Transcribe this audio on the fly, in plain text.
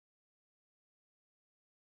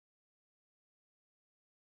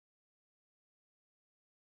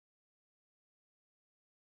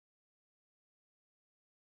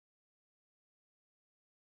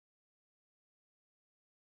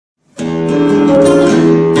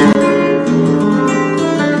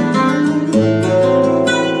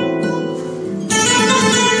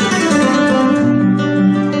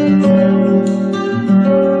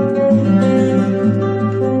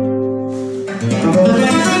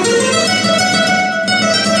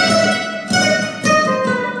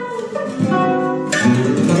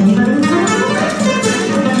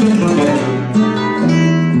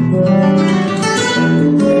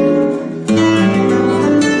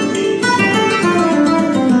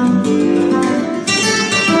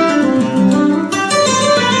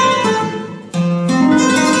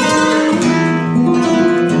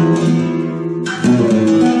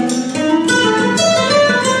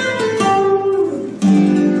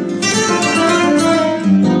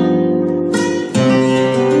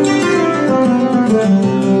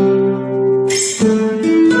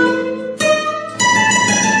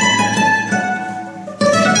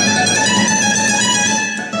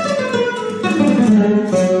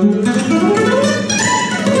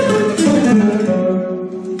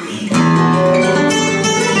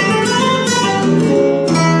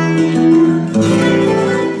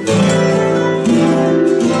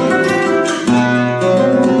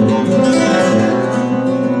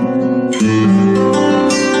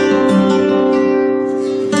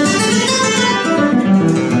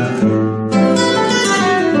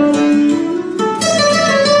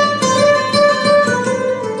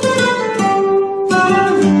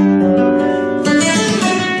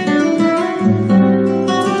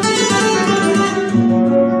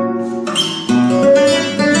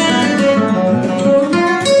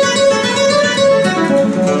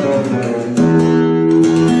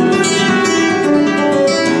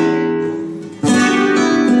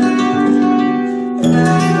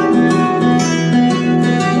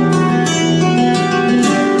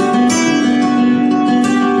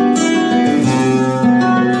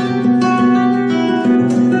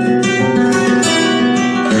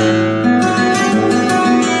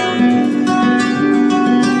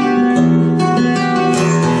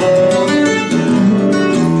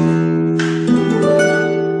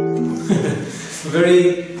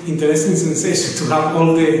very interesting sensation to have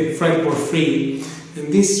all the fretboard free.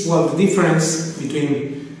 And this, well, the difference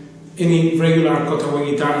between any regular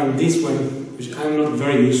cutaway guitar and this one, which I'm not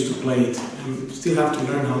very used to play it, I still have to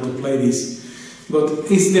learn how to play this, but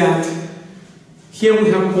is that here we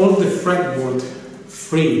have all the fretboard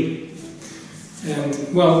free.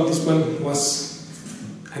 And well, this one was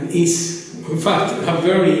and is, in fact, a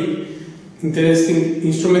very interesting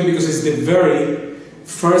instrument because it's the very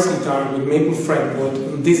first guitar with maple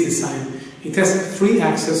fretboard on this design. It has 3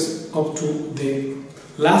 axes up to the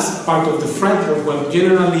last part of the fretboard, while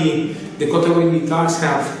generally the cutaway guitars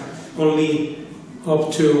have only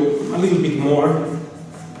up to a little bit more.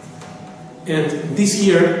 And this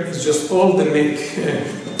here is just all the neck.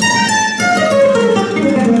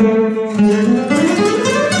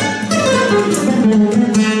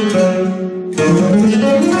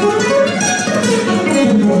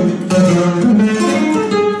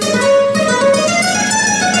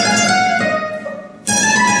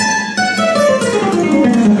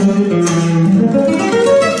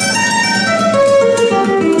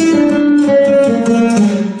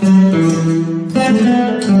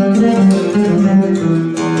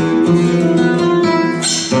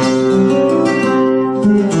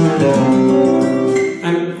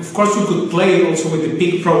 Of course, you could play it also with the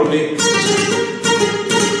pick, probably.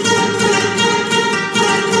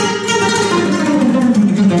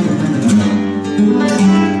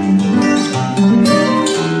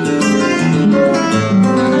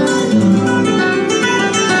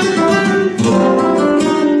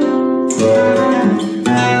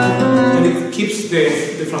 And it keeps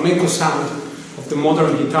the flamenco sound of the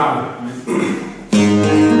modern guitar.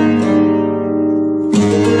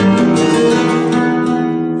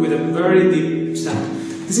 Very deep sound.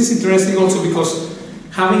 This is interesting also because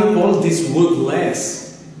having all this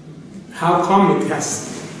woodless, how come it has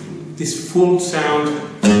this full sound?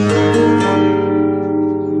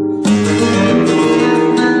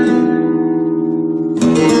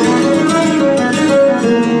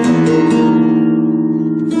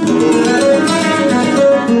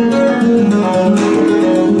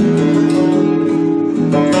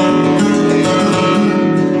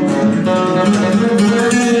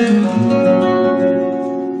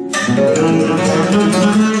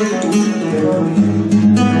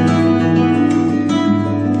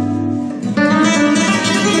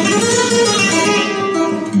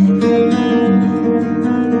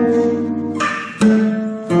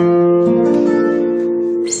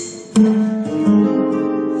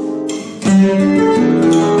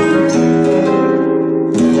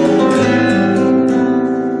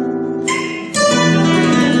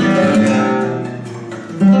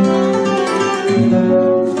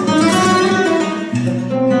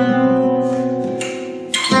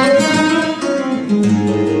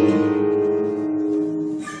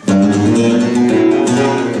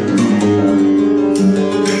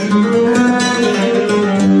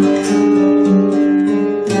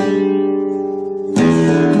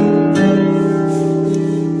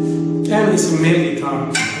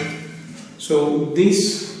 So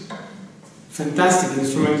this fantastic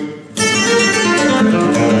instrument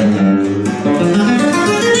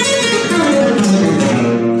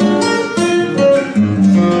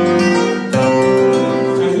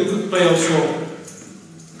and we could play also,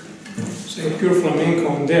 say, pure flamenco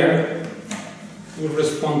on there. It will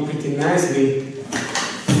respond pretty nicely.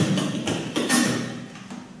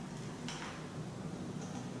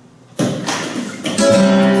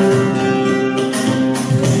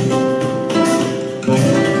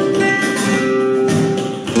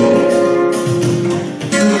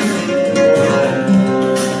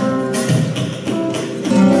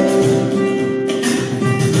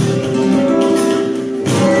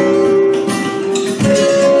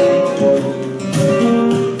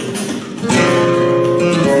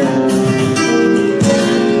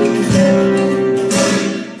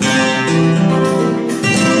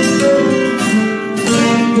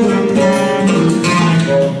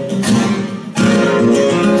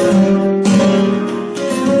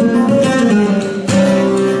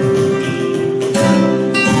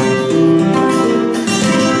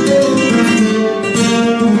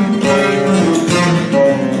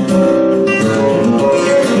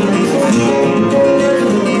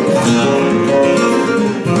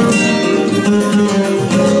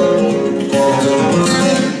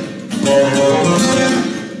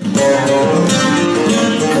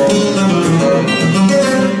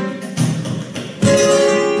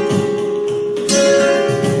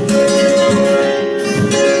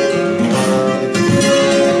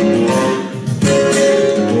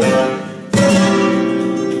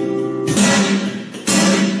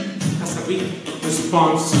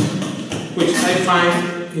 response, which I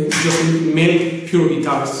find in just many pure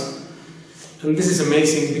guitars. And this is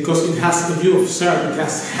amazing because it has, if you observe, it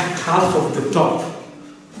has half of the top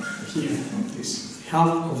here. This half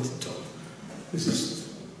of the top. This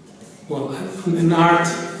is, well, an art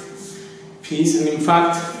piece, and in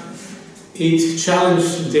fact, it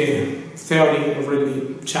challenged the theory,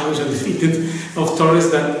 already challenged and defeated, of Torres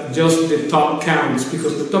that just the top counts,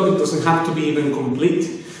 because the top, it doesn't have to be even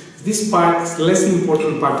complete. This part is the less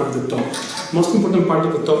important part of the top. Most important part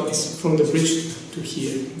of the top is from the bridge to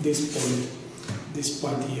here, this point, this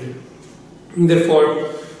part here. And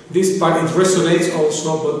therefore, this part, it resonates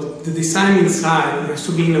also, but the design inside has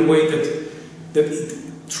to be in a way that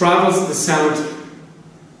it travels the sound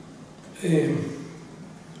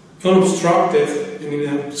unobstructed and in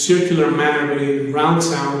a circular manner, very round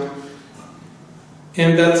sound,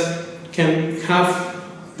 and that can have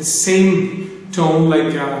the same tone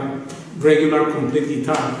like a regular complete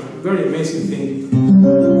guitar. Very amazing thing.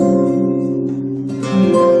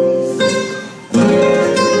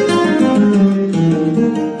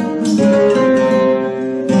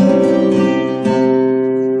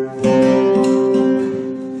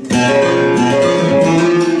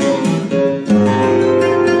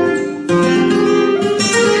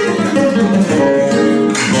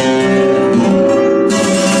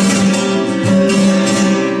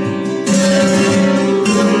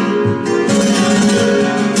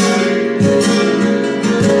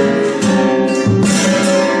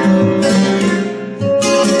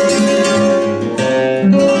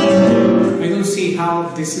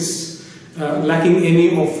 This is lacking any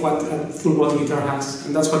of what a full body guitar has,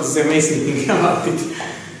 and that's what is the amazing thing about it.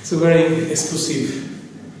 It's a very exclusive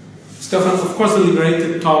stuff, and of course the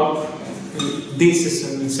liberated top, and this is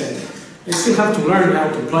an set. I still have to learn how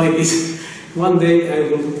to play this. One day I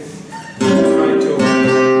will try to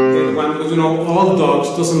get one, because you know, all dogs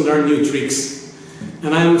doesn't learn new tricks,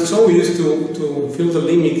 and I'm so used to feel the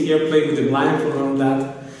limit here, play with the blindfold and all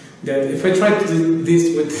that if I try to do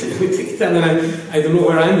this with the guitar, then I don't know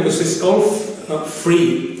where I am, because it's all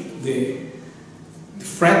free. The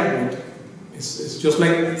fretboard is just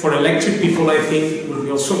like for electric people, I think it will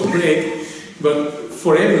be also great, but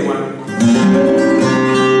for everyone,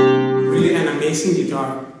 really an amazing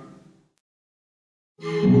guitar.